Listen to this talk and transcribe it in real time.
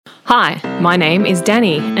Hi, my name is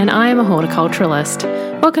Danny and I am a horticulturalist.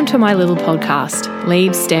 Welcome to my little podcast,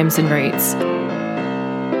 Leaves, Stems and Roots.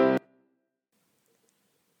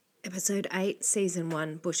 Episode 8, Season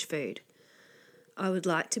 1, Bush Food. I would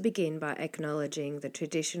like to begin by acknowledging the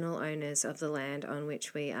traditional owners of the land on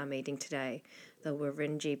which we are meeting today, the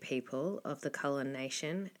Wurundjeri people of the Kulin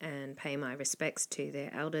Nation, and pay my respects to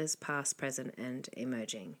their elders past, present and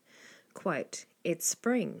emerging. Quote, "It's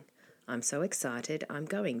spring. I'm so excited I'm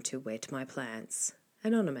going to wet my plants."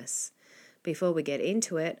 Anonymous. Before we get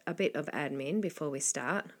into it, a bit of admin before we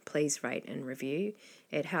start. Please rate and review.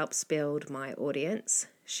 It helps build my audience.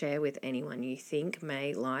 Share with anyone you think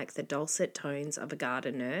may like the dulcet tones of a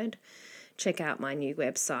garden nerd. Check out my new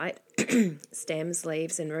website,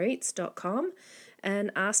 stemsleavesandroots.com,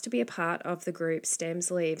 and ask to be a part of the group Stems,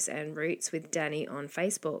 Leaves and Roots with Danny on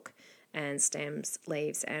Facebook, and Stems,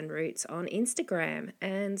 Leaves and Roots on Instagram,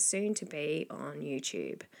 and soon to be on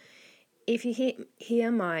YouTube. If you hear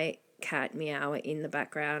my cat meow in the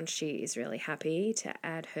background, she is really happy to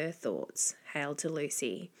add her thoughts. Hail to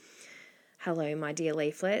Lucy. Hello, my dear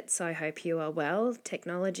leaflets. I hope you are well.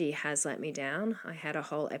 Technology has let me down. I had a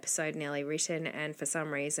whole episode nearly written and for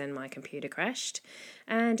some reason my computer crashed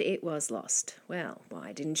and it was lost. Well,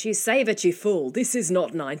 why didn't you save it, you fool? This is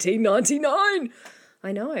not 1999.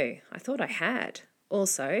 I know. I thought I had.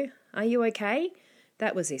 Also, are you okay?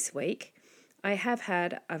 That was this week. I have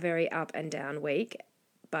had a very up and down week,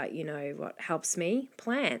 but you know what helps me?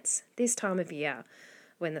 Plants. This time of year,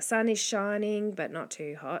 when the sun is shining but not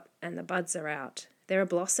too hot and the buds are out. There are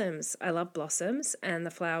blossoms. I love blossoms and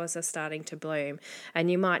the flowers are starting to bloom. And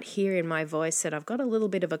you might hear in my voice that I've got a little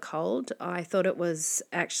bit of a cold. I thought it was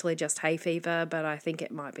actually just hay fever, but I think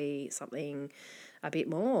it might be something a bit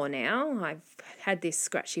more now. I've had this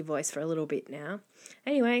scratchy voice for a little bit now.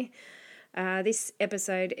 Anyway, this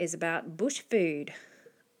episode is about bush food.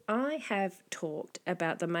 I have talked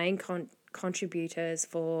about the main contributors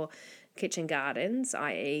for kitchen gardens,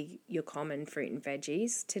 i.e. your common fruit and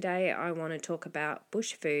veggies. Today I want to talk about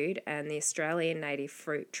bush food and the Australian native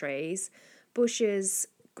fruit trees, bushes,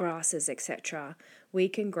 grasses, etc. we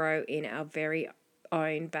can grow in our very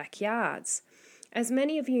own backyards. As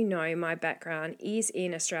many of you know, my background is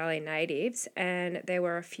in Australian natives and there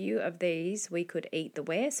were a few of these we could eat the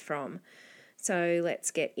wares from. So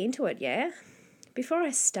let's get into it, yeah? Before I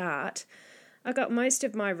start, I got most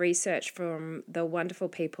of my research from the wonderful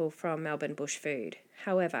people from Melbourne Bush Food.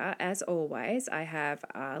 However, as always, I have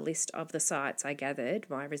a list of the sites I gathered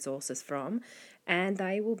my resources from, and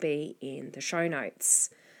they will be in the show notes.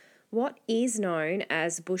 What is known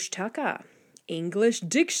as Bushtucker? English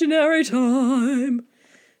dictionary time!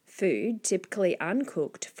 Food typically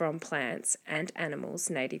uncooked from plants and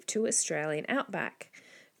animals native to Australian outback.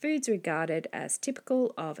 Foods regarded as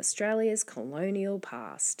typical of Australia's colonial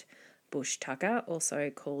past. Bushtucker, also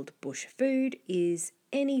called bush food, is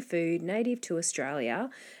any food native to Australia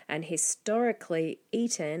and historically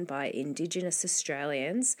eaten by Indigenous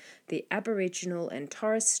Australians, the Aboriginal and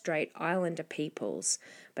Torres Strait Islander peoples,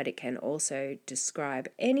 but it can also describe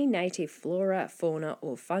any native flora, fauna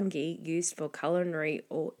or fungi used for culinary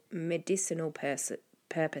or medicinal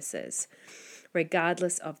purposes,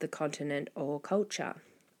 regardless of the continent or culture.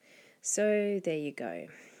 So there you go.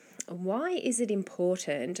 Why is it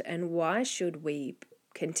important and why should we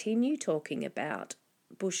continue talking about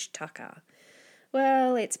Bushtucker?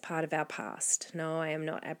 Well, it's part of our past. No, I am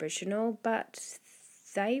not Aboriginal, but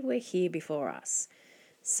they were here before us.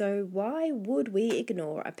 So why would we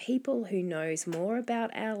ignore a people who knows more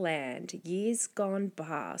about our land years gone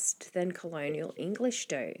past than colonial English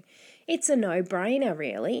do? It's a no-brainer,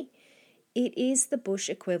 really. It is the bush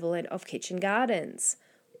equivalent of kitchen gardens,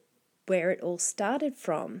 where it all started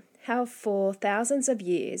from. How for thousands of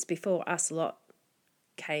years before us lot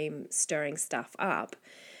came stirring stuff up,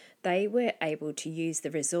 they were able to use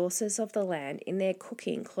the resources of the land in their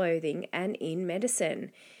cooking, clothing, and in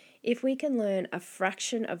medicine. If we can learn a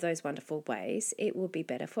fraction of those wonderful ways, it will be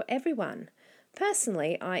better for everyone.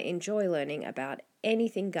 Personally, I enjoy learning about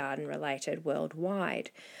anything garden related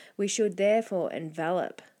worldwide. We should therefore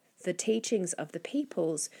envelop the teachings of the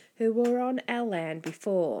peoples who were on our land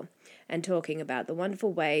before, and talking about the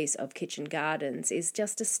wonderful ways of kitchen gardens is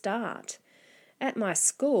just a start. At my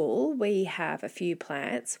school, we have a few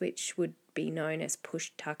plants which would be known as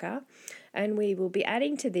Bushtucker, and we will be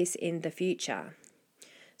adding to this in the future.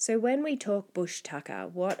 So when we talk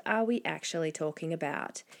Bushtucker, what are we actually talking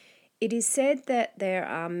about? It is said that there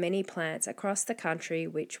are many plants across the country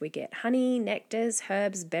which we get honey, nectars,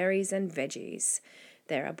 herbs, berries and veggies.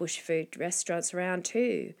 There are bush food restaurants around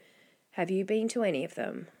too. Have you been to any of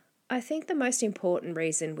them? I think the most important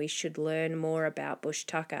reason we should learn more about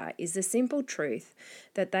Bushtucker is the simple truth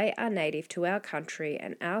that they are native to our country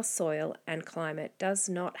and our soil and climate does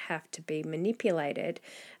not have to be manipulated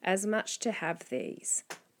as much to have these.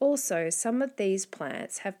 Also, some of these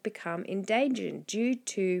plants have become endangered due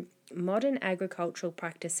to modern agricultural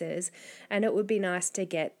practices, and it would be nice to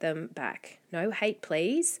get them back. No hate,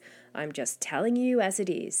 please. I'm just telling you as it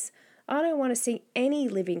is. I don't want to see any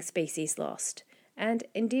living species lost. And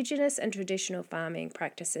Indigenous and traditional farming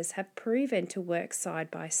practices have proven to work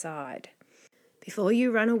side by side. Before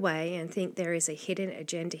you run away and think there is a hidden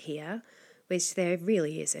agenda here, which there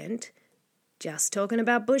really isn't, just talking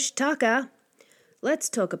about Bushtucker, let's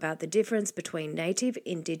talk about the difference between native,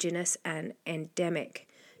 indigenous and endemic.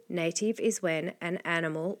 Native is when an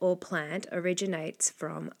animal or plant originates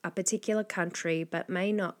from a particular country but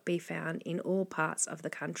may not be found in all parts of the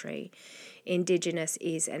country. Indigenous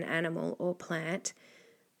is an animal or plant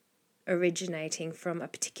originating from a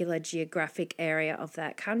particular geographic area of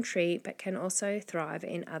that country but can also thrive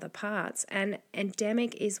in other parts. And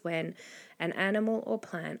endemic is when an animal or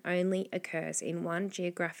plant only occurs in one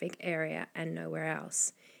geographic area and nowhere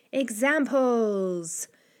else. Examples: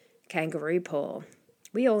 kangaroo paw.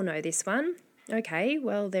 We all know this one. Okay,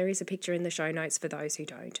 well, there is a picture in the show notes for those who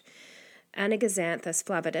don't. Anaxanthus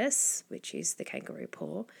flavidus, which is the kangaroo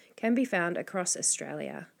paw, can be found across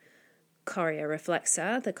Australia. Coria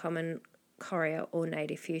reflexa, the common coria or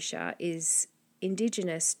native fuchsia, is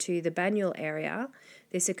indigenous to the Banyule area.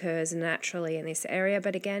 This occurs naturally in this area,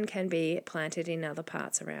 but again can be planted in other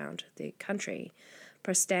parts around the country.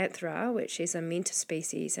 Prostanthera, which is a mint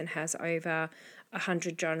species and has over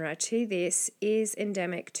 100 genera to this, is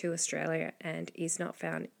endemic to Australia and is not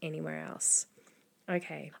found anywhere else.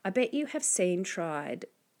 Okay, I bet you have seen, tried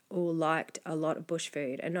or liked a lot of bush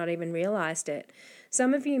food and not even realised it.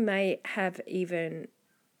 Some of you may have even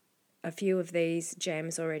a few of these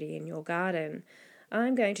gems already in your garden.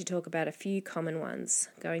 I'm going to talk about a few common ones.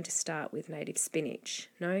 Going to start with native spinach,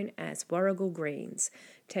 known as warrigal greens,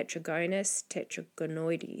 Tetragonus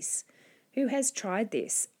tetragonoides. Who has tried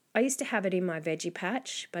this? I used to have it in my veggie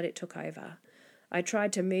patch, but it took over. I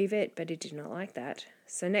tried to move it, but it did not like that.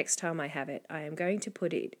 So next time I have it, I am going to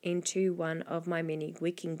put it into one of my mini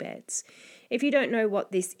wicking beds. If you don't know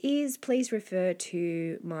what this is, please refer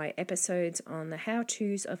to my episodes on the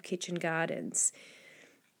how-tos of kitchen gardens.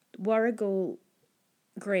 Warrigal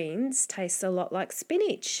greens taste a lot like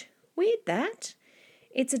spinach. Weird that.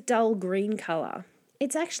 It's a dull green colour.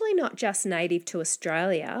 It's actually not just native to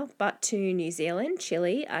Australia, but to New Zealand,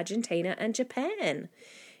 Chile, Argentina and Japan.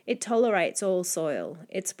 It tolerates all soil.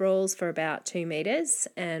 It sprawls for about 2 metres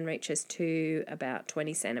and reaches to about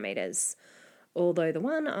 20 centimetres, although the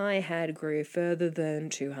one I had grew further than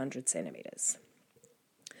 200 centimetres.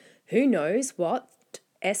 Who knows what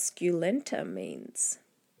esculenta means?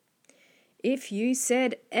 If you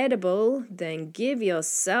said edible, then give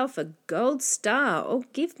yourself a gold star or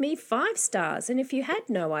give me 5 stars. And if you had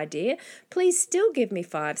no idea, please still give me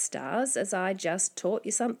 5 stars as I just taught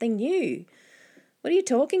you something new. What are you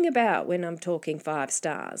talking about when I'm talking 5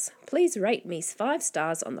 stars? Please rate me 5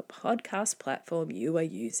 stars on the podcast platform you are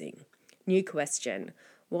using. New question.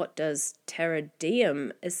 What does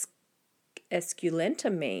pteridinium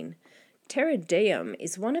esculenta mean? Pteridinium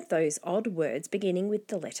is one of those odd words beginning with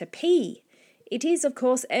the letter P. It is, of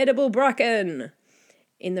course, edible bracken.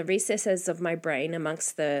 In the recesses of my brain,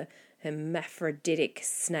 amongst the hermaphroditic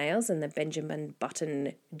snails and the Benjamin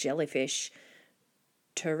Button jellyfish,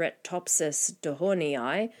 Turretopsis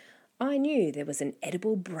dohornii, I knew there was an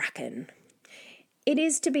edible bracken. It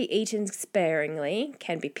is to be eaten sparingly,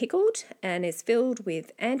 can be pickled, and is filled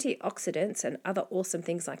with antioxidants and other awesome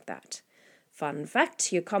things like that. Fun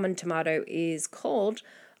fact, your common tomato is called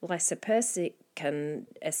Lysopersicum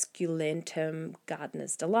esculentum,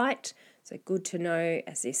 gardener's delight, so good to know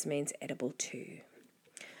as this means edible too.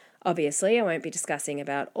 Obviously, I won't be discussing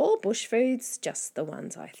about all bush foods, just the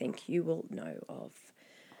ones I think you will know of.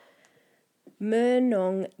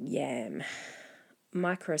 Murnong yam,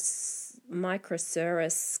 Microcerus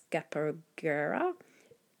scapagera.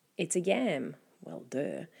 It's a yam. Well,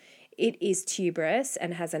 duh. It is tuberous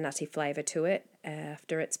and has a nutty flavour to it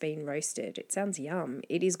after it's been roasted. It sounds yum.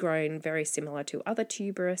 It is grown very similar to other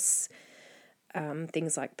tuberous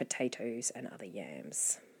things like potatoes and other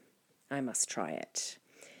yams. I must try it.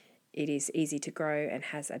 It is easy to grow and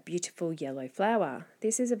has a beautiful yellow flower.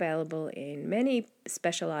 This is available in many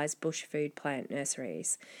specialised bush food plant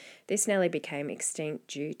nurseries. This nearly became extinct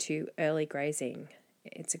due to early grazing.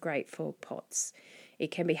 It's great for pots. It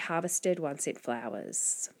can be harvested once it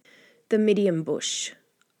flowers. The medium bush,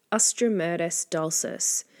 Ostromyrtus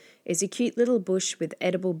dulcis. is a cute little bush with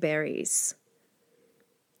edible berries.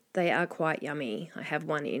 They are quite yummy. I have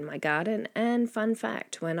one in my garden, and fun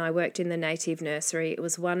fact, when I worked in the native nursery, it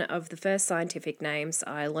was one of the first scientific names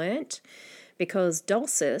I learnt, because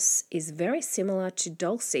Dulcis is very similar to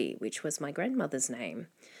Dulcie, which was my grandmother's name.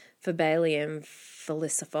 Fabalium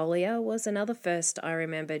falicifolia was another first I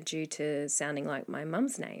remember due to sounding like my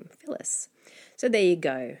mum's name, Phyllis. So there you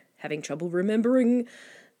go. Having trouble remembering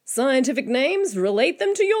scientific names? Relate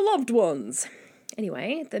them to your loved ones.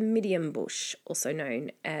 Anyway, the medium bush, also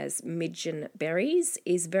known as midgeon berries,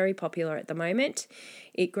 is very popular at the moment.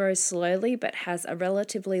 It grows slowly but has a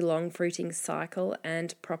relatively long fruiting cycle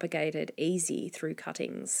and propagated easy through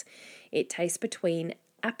cuttings. It tastes between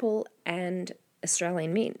apple and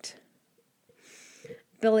Australian mint.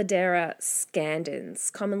 Belladera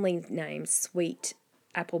scandens, commonly named sweet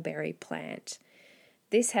appleberry plant.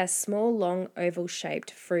 This has small, long,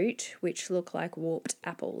 oval-shaped fruit which look like warped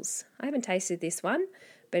apples. I haven't tasted this one,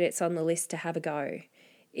 but it's on the list to have a go.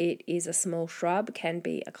 It is a small shrub, can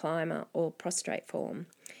be a climber or prostrate form.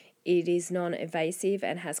 It is non-invasive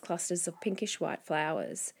and has clusters of pinkish-white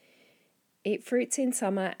flowers. It fruits in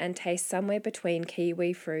summer and tastes somewhere between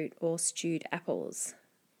kiwi fruit or stewed apples.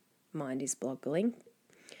 Mind is boggling.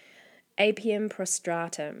 Apium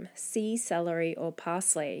prostratum, sea celery or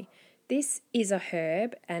parsley. This is a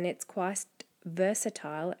herb and it's quite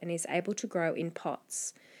versatile and is able to grow in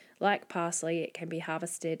pots. Like parsley, it can be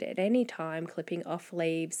harvested at any time, clipping off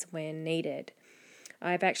leaves when needed.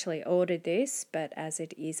 I've actually ordered this, but as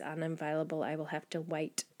it is unavailable, I will have to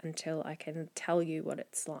wait until I can tell you what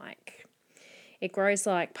it's like. It grows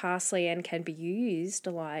like parsley and can be used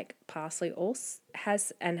like parsley, also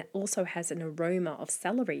has an aroma of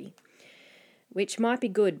celery, which might be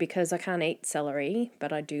good because I can't eat celery,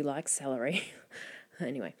 but I do like celery.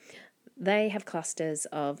 Anyway, they have clusters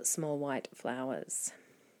of small white flowers.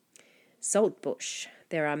 Saltbush.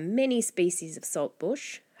 There are many species of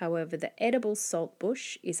saltbush. However, the edible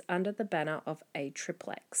saltbush is under the banner of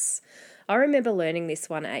Atriplex. I remember learning this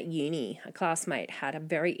one at uni. A classmate had a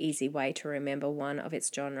very easy way to remember one of its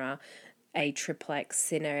genre, Atriplex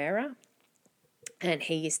cinerea, and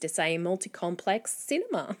he used to say multi-complex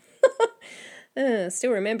cinema.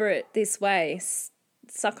 Still remember it this way.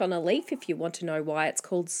 Suck on a leaf if you want to know why it's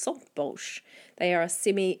called saltbush. They are a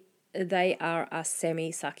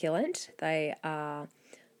semi-succulent. They are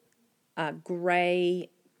a grey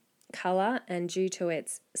colour, and due to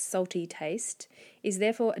its salty taste, is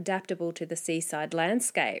therefore adaptable to the seaside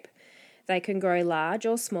landscape. They can grow large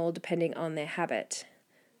or small depending on their habit.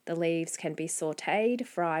 The leaves can be sautéed,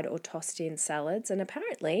 fried or tossed in salads, and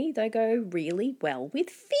apparently they go really well with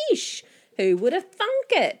fish. Who would have thunk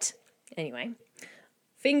it? Anyway,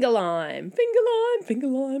 finger lime.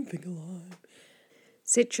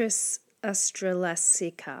 Citrus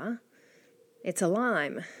australasica. It's a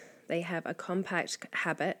lime. They have a compact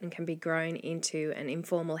habit and can be grown into an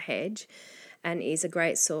informal hedge and is a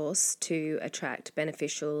great source to attract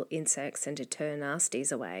beneficial insects and deter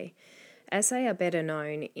nasties away. As they are better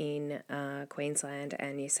known in Queensland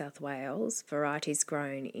and New South Wales, varieties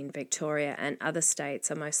grown in Victoria and other states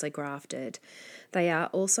are mostly grafted. They are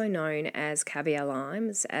also known as caviar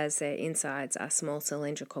limes, as their insides are small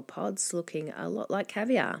cylindrical pods looking a lot like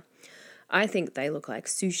caviar. I think they look like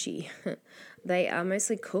sushi. They are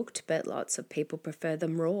mostly cooked, but lots of people prefer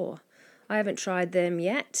them raw. I haven't tried them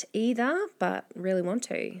yet either, but really want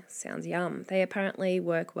to. Sounds yum. They apparently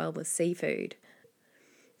work well with seafood.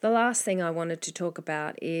 The last thing I wanted to talk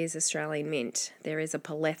about is Australian mint. There is a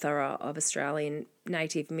plethora of Australian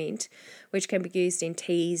native mint, which can be used in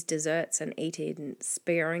teas, desserts, and eaten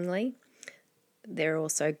sparingly. They're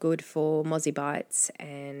also good for mozzie bites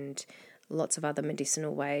and lots of other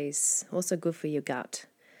medicinal ways. Also good for your gut.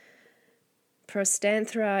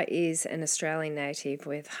 Prostanthera is an Australian native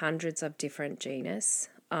with hundreds of different genus.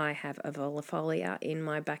 I have a volifolia in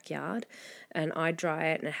my backyard, and I dry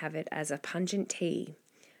it and have it as a pungent tea.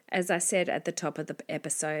 As I said at the top of the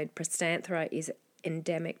episode, Prostanthera is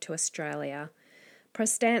endemic to Australia.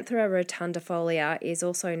 Prostanthera rotundifolia is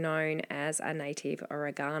also known as a native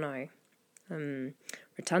oregano.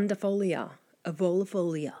 Rotundifolia,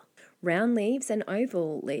 avolifolia. Round leaves and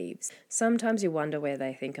oval leaves. Sometimes you wonder where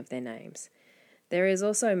they think of their names. There is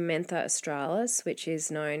also Mentha australis, which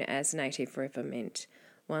is known as native river mint,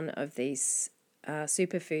 one of these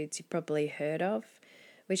superfoods you've probably heard of,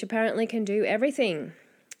 which apparently can do everything.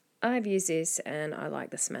 I've used this and I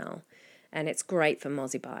like the smell, and it's great for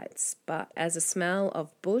mozzie bites, but as a smell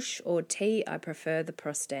of bush or tea, I prefer the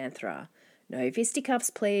Prostanthera. No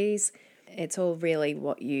fisticuffs, please. It's all really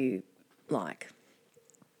what you like.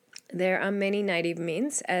 There are many native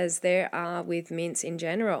mints, as there are with mints in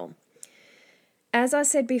general. As I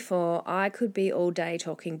said before, I could be all day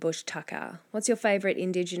talking Bushtucker. What's your favourite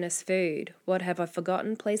Indigenous food? What have I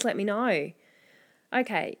forgotten? Please let me know.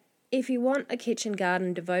 Okay, if you want a kitchen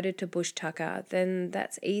garden devoted to Bushtucker, then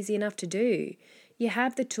that's easy enough to do. You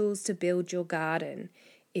have the tools to build your garden.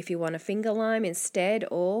 If you want a finger lime instead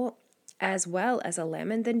or as well as a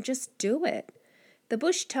lemon, then just do it. The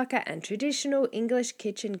Bushtucker and traditional English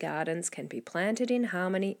kitchen gardens can be planted in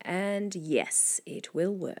harmony, and yes, it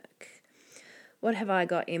will work. What have I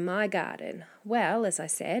got in my garden? Well, as I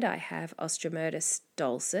said, I have Ostromertus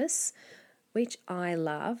dulcis, which I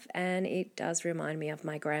love, and it does remind me of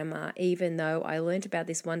my grandma, even though I learnt about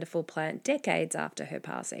this wonderful plant decades after her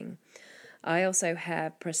passing. I also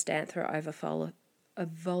have Prostanthera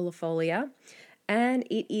ovalifolia, and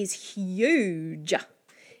it is huge.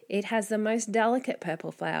 It has the most delicate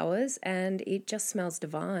purple flowers, and it just smells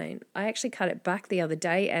divine. I actually cut it back the other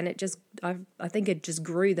day, and I think it just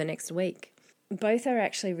grew the next week. Both are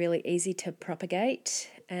actually really easy to propagate,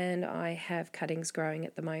 and I have cuttings growing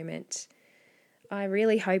at the moment. I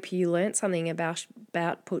really hope you learnt something about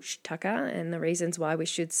Bushtucker and the reasons why we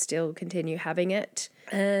should still continue having it.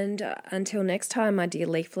 And until next time, my dear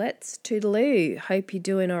leaflets, toodaloo. Hope you're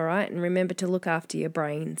doing all right, and remember to look after your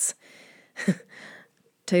brains.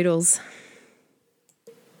 Toodles.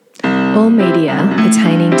 All media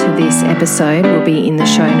pertaining to this episode will be in the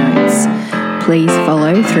show notes. Please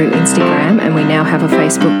follow through Instagram, and we now have a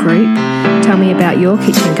Facebook group. Tell me about your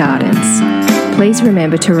kitchen gardens. Please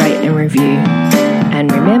remember to rate and review. And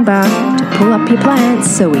remember to pull up your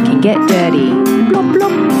plants so we can get dirty. Blop,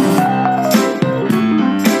 blop.